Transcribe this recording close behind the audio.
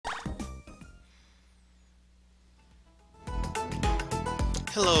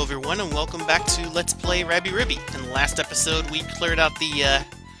Hello everyone and welcome back to Let's Play Rabi-Ribi. In the last episode we cleared out the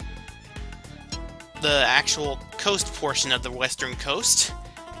actual coast portion of the western coast,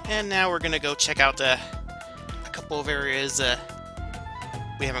 and now we're gonna go check out a couple of areas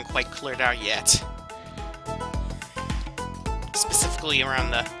we haven't quite cleared out yet. Specifically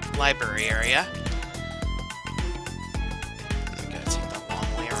around the library area. I'm gonna take the long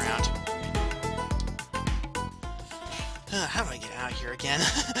way around. How do I get out of here again?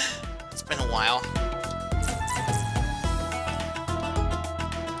 It's been a while.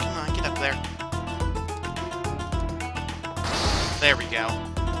 Come on, get up there. There we go.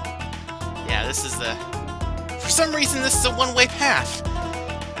 Yeah, this is the... For some reason, this is a one-way path.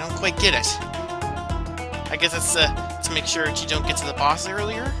 I don't quite get it. I guess it's to make sure that you don't get to the boss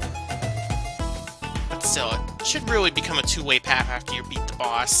earlier. But still, it should really become a two-way path after you beat the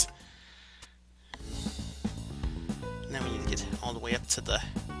boss. Now we need to get all the way up to the...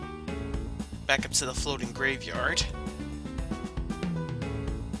 back up to the floating graveyard.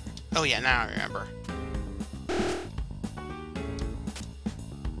 Oh yeah, now I remember.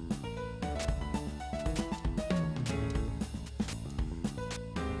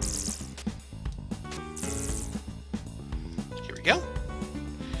 Here we go.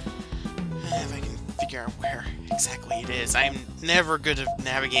 If I can figure out where exactly it is. I'm never good at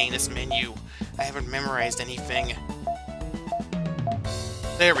navigating this menu. I haven't memorized anything.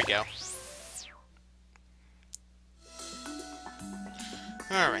 There we go.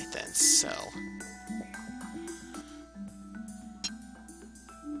 Alright then, so...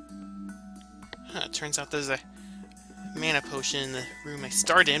 it turns out there's a mana potion in the room I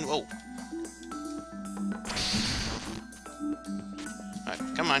started in. Whoa!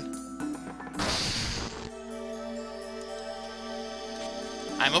 Come on.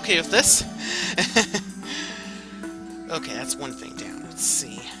 I'm okay with this. Okay, that's one thing down. Let's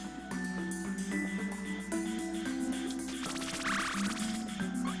see.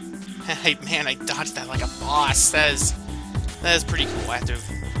 Hey, man, I dodged that like a boss. That is pretty cool, I have to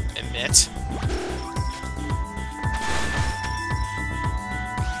admit.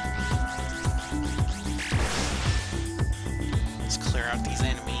 Let's clear out these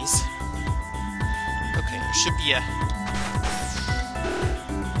enemies. Okay, there should be a...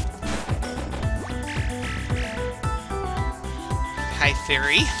 Hi,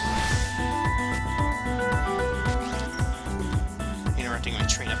 fairy. Interrupting my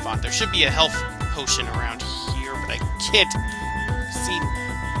train of thought. There should be a health potion around here, but I can't see.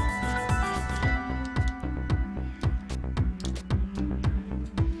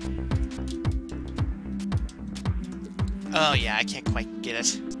 Oh yeah, I can't quite get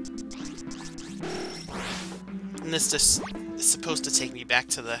it. And this just is supposed to take me back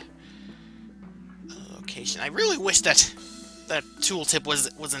to the location. I really wish that that tooltip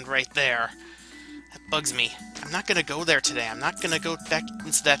wasn't right there. That bugs me. I'm not gonna go there today. I'm not gonna go back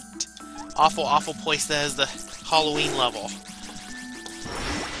into that awful, awful place that is the Halloween level.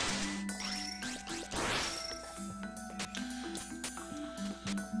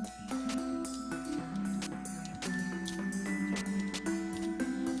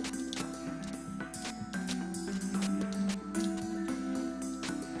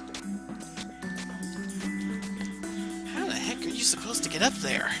 How the heck are you supposed to get up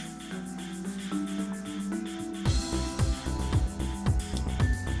there?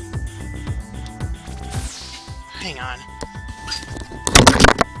 Hang on.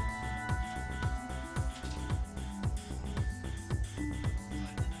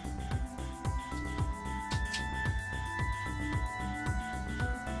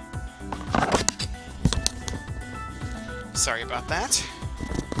 Sorry about that.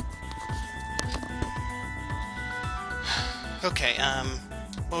 Okay,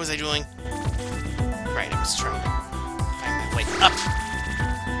 what was I doing? Right, I was trying to find my way up.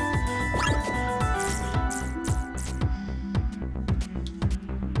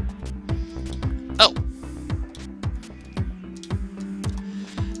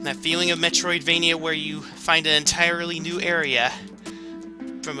 That feeling of Metroidvania where you find an entirely new area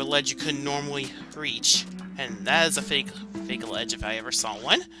from a ledge you couldn't normally reach. And that is a fake ledge if I ever saw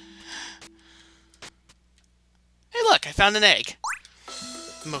one. Hey look, I found an egg.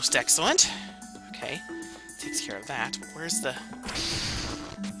 Most excellent. Okay, takes care of that. Where's the...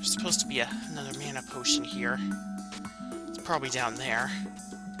 There's supposed to be another mana potion here. It's probably down there.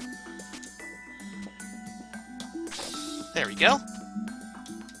 There we go.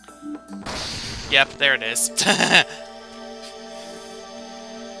 Yep, there it is.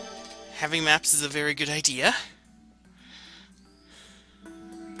 Having maps is a very good idea.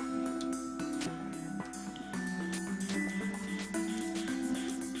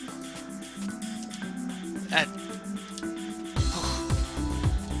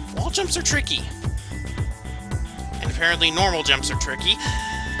 Vertical jumps are tricky. And apparently normal jumps are tricky.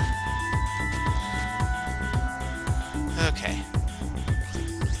 Okay.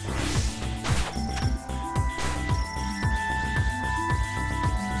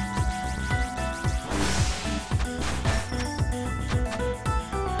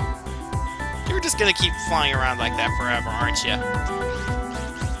 You're just gonna keep flying around like that forever, aren't you?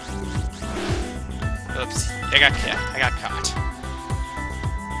 Oops. I got caught.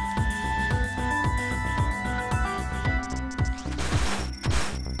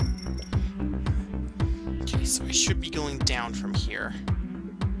 Okay, so I should be going down from here.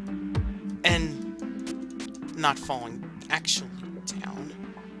 And not falling actually down.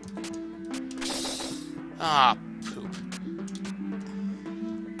 Ah, poop.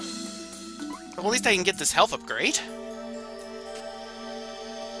 Well, at least I can get this health upgrade.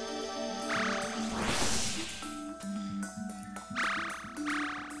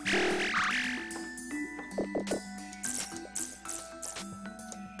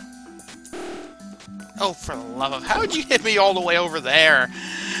 Oh, for the love of... How'd you hit me all the way over there?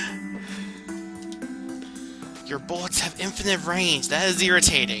 Your bullets have infinite range. That is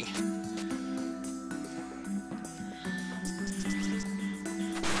irritating.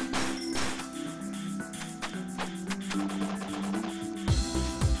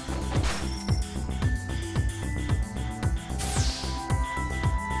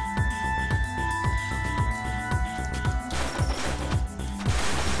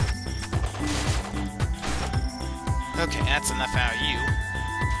 Okay, that's enough out of you.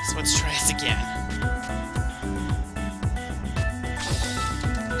 So let's try this again.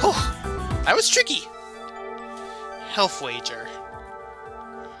 Oh, that was tricky. Health wager.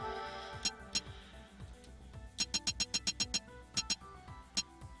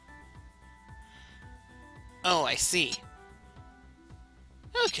 Oh, I see.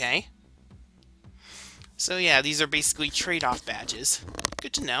 Okay. So yeah, these are basically trade-off badges.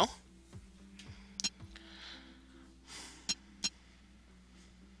 Good to know.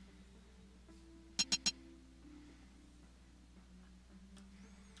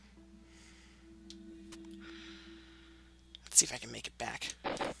 Let's see if I can make it back.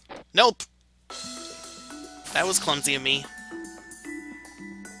 Nope! That was clumsy of me.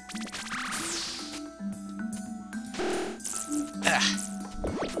 Ugh.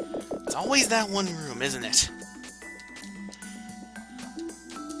 It's always that one room, isn't it?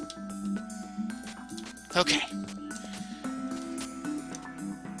 Okay.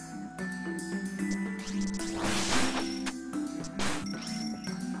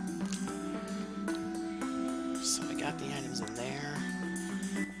 So I got the items in there.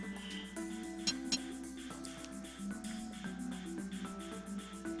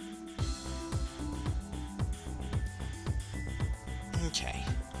 Okay.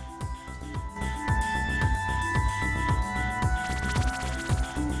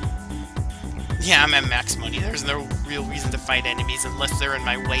 Yeah, I'm at max money. There's no real reason to fight enemies unless they're in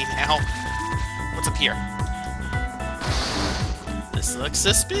my way now. What's up here? This looks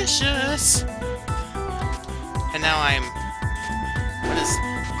suspicious. And now I'm... What is...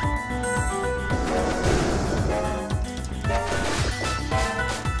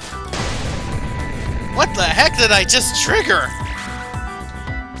 What the heck did I just trigger?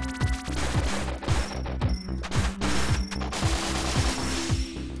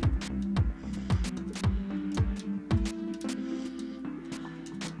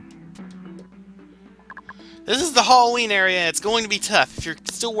 This is the Halloween area. It's going to be tough. If you're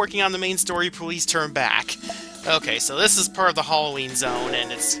still working on the main story, please turn back. Okay, so this is part of the Halloween zone,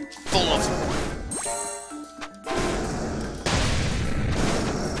 and it's full of...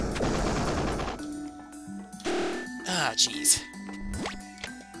 Ah, jeez.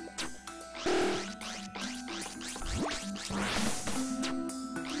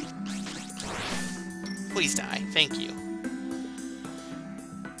 Please die. Thank you.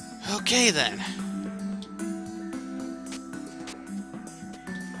 Okay, then.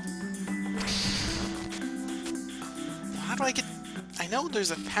 How do I get... I know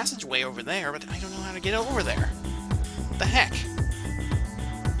there's a passageway over there, but I don't know how to get over there. What the heck?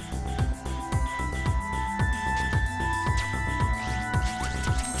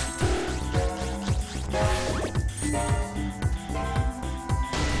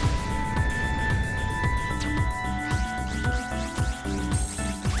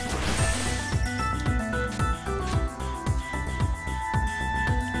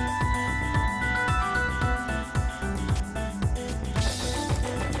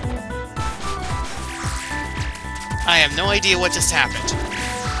 I have no idea what just happened,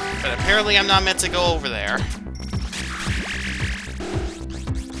 but apparently I'm not meant to go over there.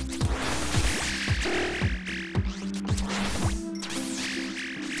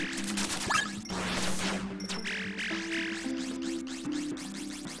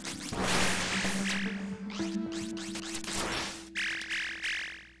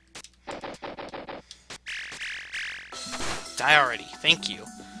 Die already. Thank you.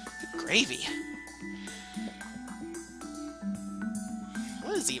 Good gravy.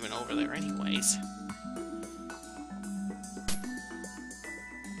 What is even over there anyways?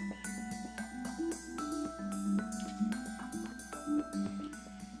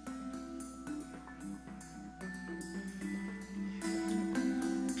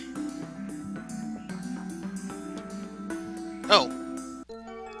 Oh,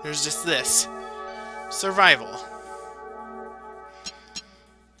 there's just this. Survival.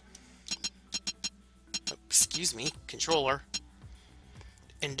 Oh, excuse me, controller.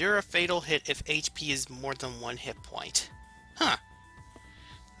 Endure a fatal hit if HP is more than 1 hit point. Huh.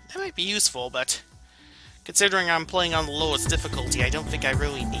 That might be useful, but considering I'm playing on the lowest difficulty, I don't think I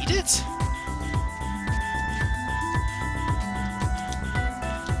really need it.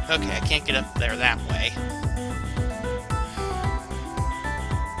 Okay, I can't get up there that way.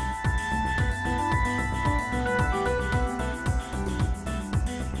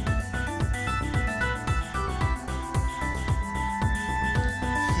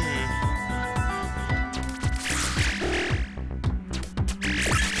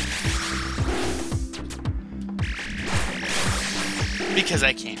 Because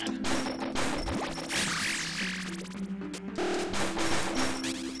I can.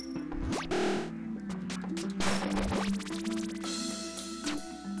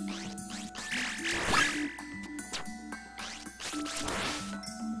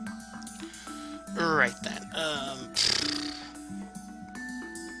 Right then.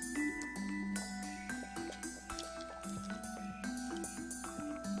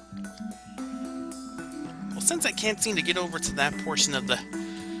 Well, since I can't seem to get over to that portion of the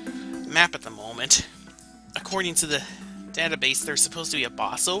map at the moment, according to the database, there's supposed to be a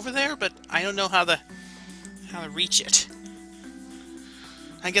boss over there, but I don't know how to reach it.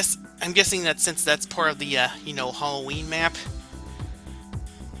 I'm guessing that since that's part of the you know, Halloween map,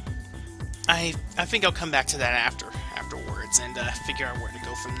 I think I'll come back to that afterwards and figure out where to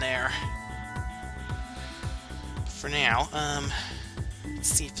go from there. For now, let's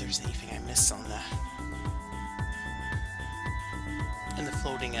see if there's anything I missed on in the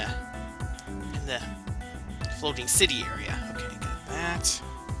floating city area. Okay, got that.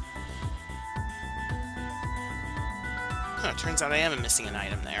 Huh, turns out I am missing an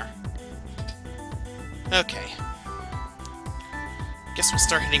item there. Okay. Guess we'll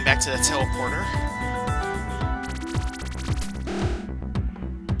start heading back to the teleporter.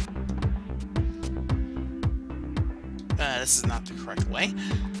 This is not the correct way.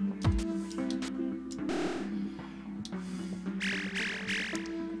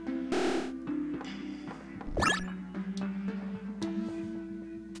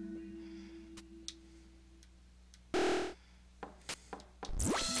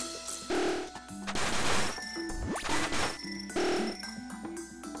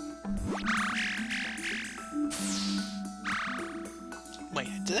 Wait,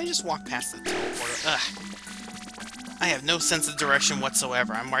 did I just walk past the teleporter? Ugh. I have no sense of direction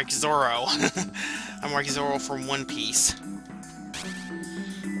whatsoever. I'm like Zorro. I'm like Zorro from One Piece.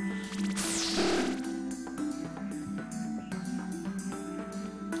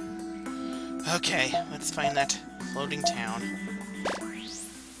 Okay, let's find that floating town.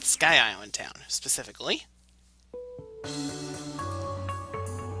 Sky Island town, specifically.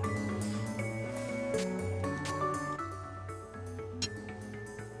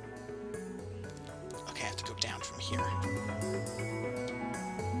 Okay, I have to go down from here.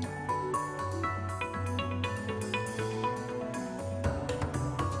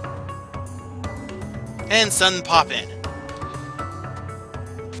 And sudden pop-in.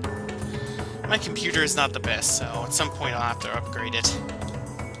 My computer is not the best, so at some point I'll have to upgrade it.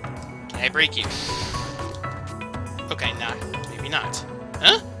 Can I break you? Okay, nah, maybe not.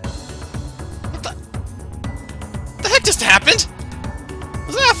 Huh? What the heck just happened?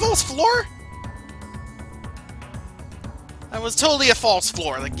 Was that a false floor? That was totally a false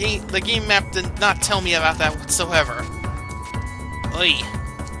floor. The game map did not tell me about that whatsoever. Oy.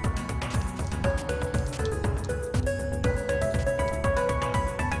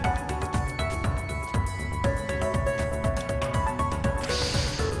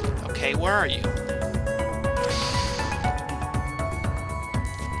 Okay, where are you?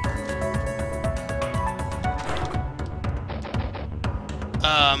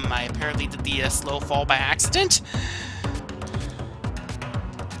 I apparently did the slow fall by accident.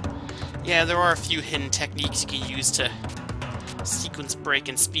 Yeah, there are a few hidden techniques you can use to sequence break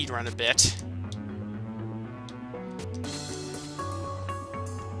and speedrun a bit.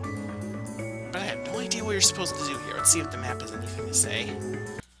 But I have no idea what you're supposed to do here. Let's see if the map has anything to say.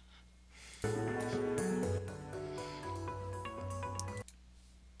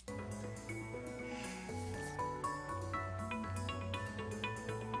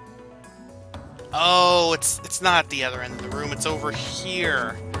 Oh, it's not at the other end of the room, it's over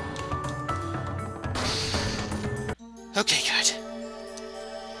here. Okay, good.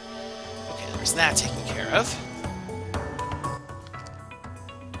 Okay, there's that taken care of.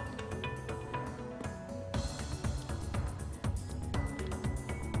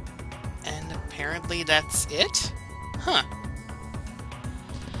 And apparently that's it? Huh.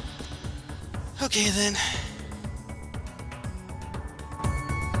 Okay, then.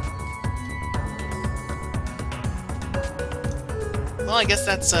 Well, I guess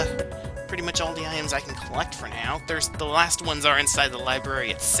that's pretty much all the items I can collect for now. The last ones are inside the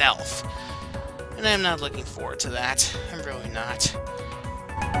library itself. And I'm not looking forward to that. I'm really not.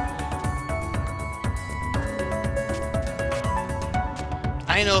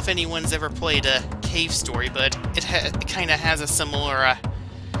 I don't know if anyone's ever played a Cave Story, but it kind of has a similar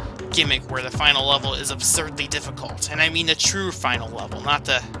gimmick where the final level is absurdly difficult. And I mean the true final level, not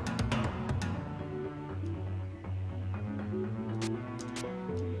the...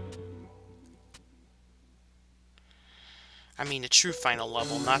 I mean the true final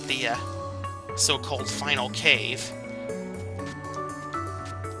level, not the so-called final cave.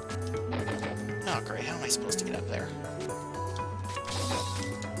 Oh great, how am I supposed to get up there?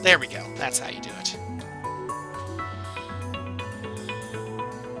 There we go, that's how you do it.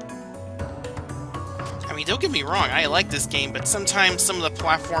 I mean, don't get me wrong, I like this game, but sometimes some of the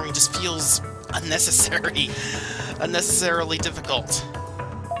platforming just feels unnecessarily difficult.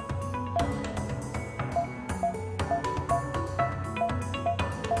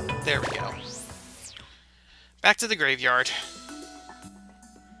 There we go. Back to the graveyard.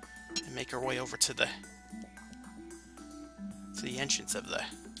 And make our way over to the entrance of the...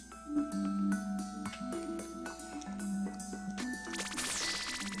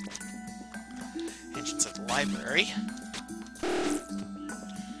 entrance of the library.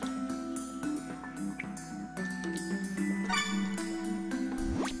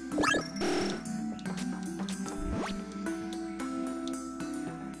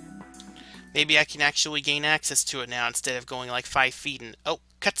 Maybe I can actually gain access to it now instead of going like 5 feet and... Oh,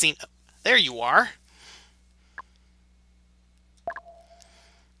 cutscene. There you are.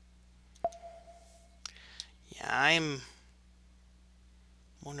 Yeah, I'm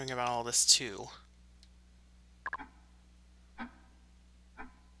wondering about all this too.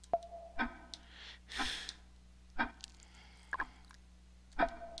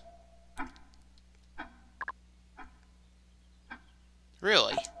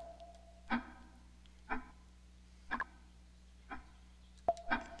 Really?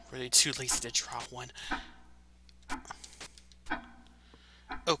 Were they too lazy to draw one?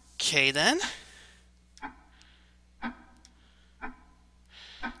 Okay, then.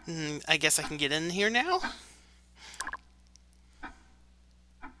 I guess I can get in here now?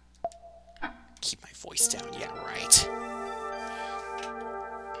 Keep my voice down, yeah, right.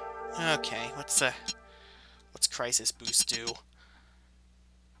 Okay, what's Crisis Boost do?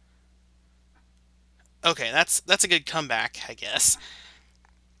 Okay, that's a good comeback, I guess.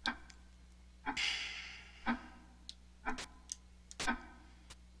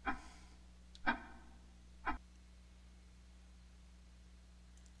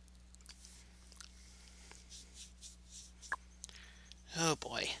 Oh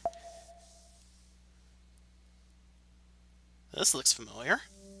boy. This looks familiar.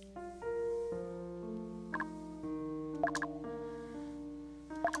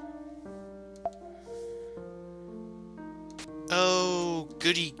 Oh,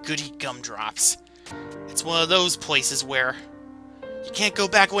 goody goody gumdrops. It's one of those places where you can't go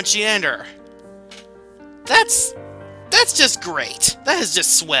back once you enter. That's just great. That is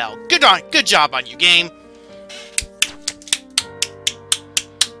just swell. Good job on you, game.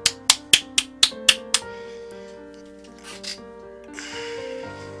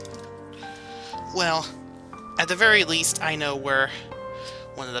 Well, at the very least, I know where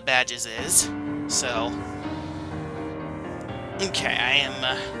one of the badges is, so... Okay,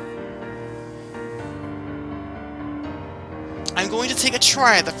 I'm going to take a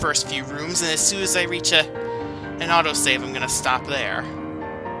try at the first few rooms, and as soon as I reach an autosave, I'm gonna stop there.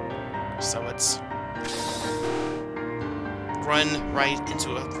 So it's... run right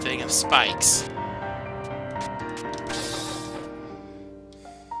into a thing of spikes.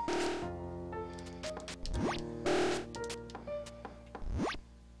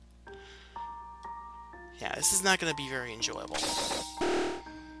 Yeah, this is not going to be very enjoyable.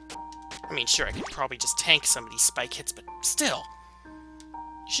 I mean, sure, I could probably just tank some of these spike hits, but still.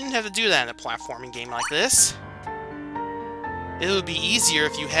 You shouldn't have to do that in a platforming game like this. It would be easier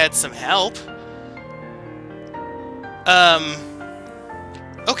if you had some help.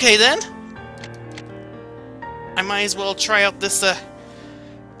 Okay, then. I might as well try out this,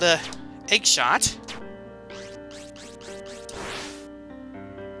 the egg shot.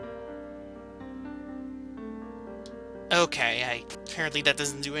 Okay, apparently that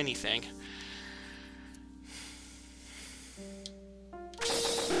doesn't do anything.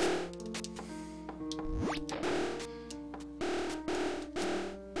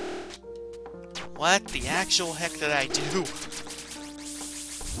 What the actual heck did I do?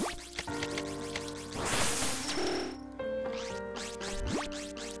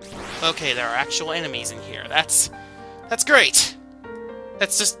 Okay, there are actual enemies in here. That's great.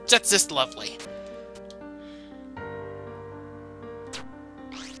 That's just lovely.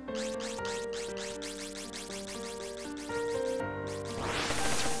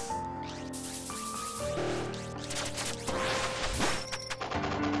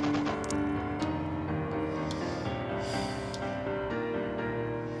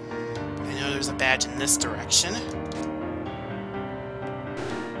 There's a badge in this direction.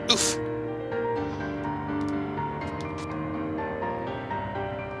 Oof.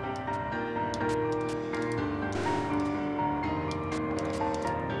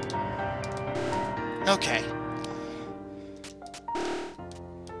 Okay.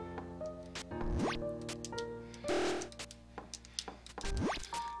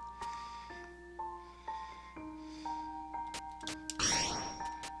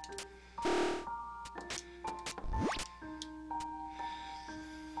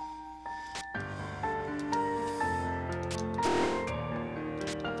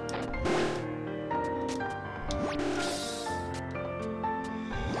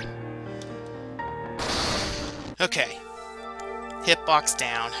 Okay. Hitbox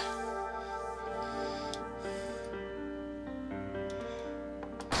down.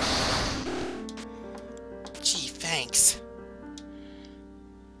 Gee, thanks.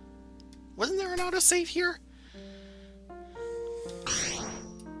 Wasn't there an autosave here?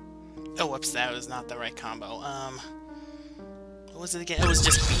 Oh, whoops, that was not the right combo. What was it again? It was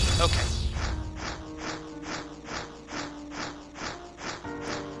just B. Okay.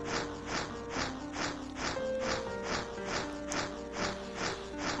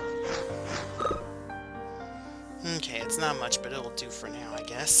 Okay, it's not much, but it'll do for now, I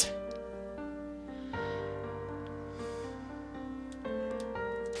guess.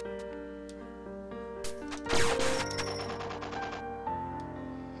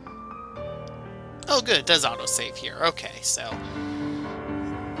 Oh, good, it does autosave here. Okay, so...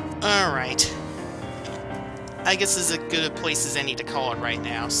 Alright. I guess this is as good a place as any to call it right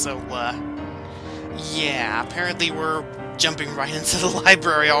now, so, yeah, apparently we're jumping right into the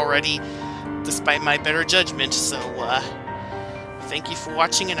library already, despite my better judgment, so, thank you for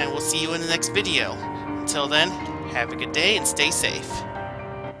watching, and I will see you in the next video. Until then, have a good day and stay safe.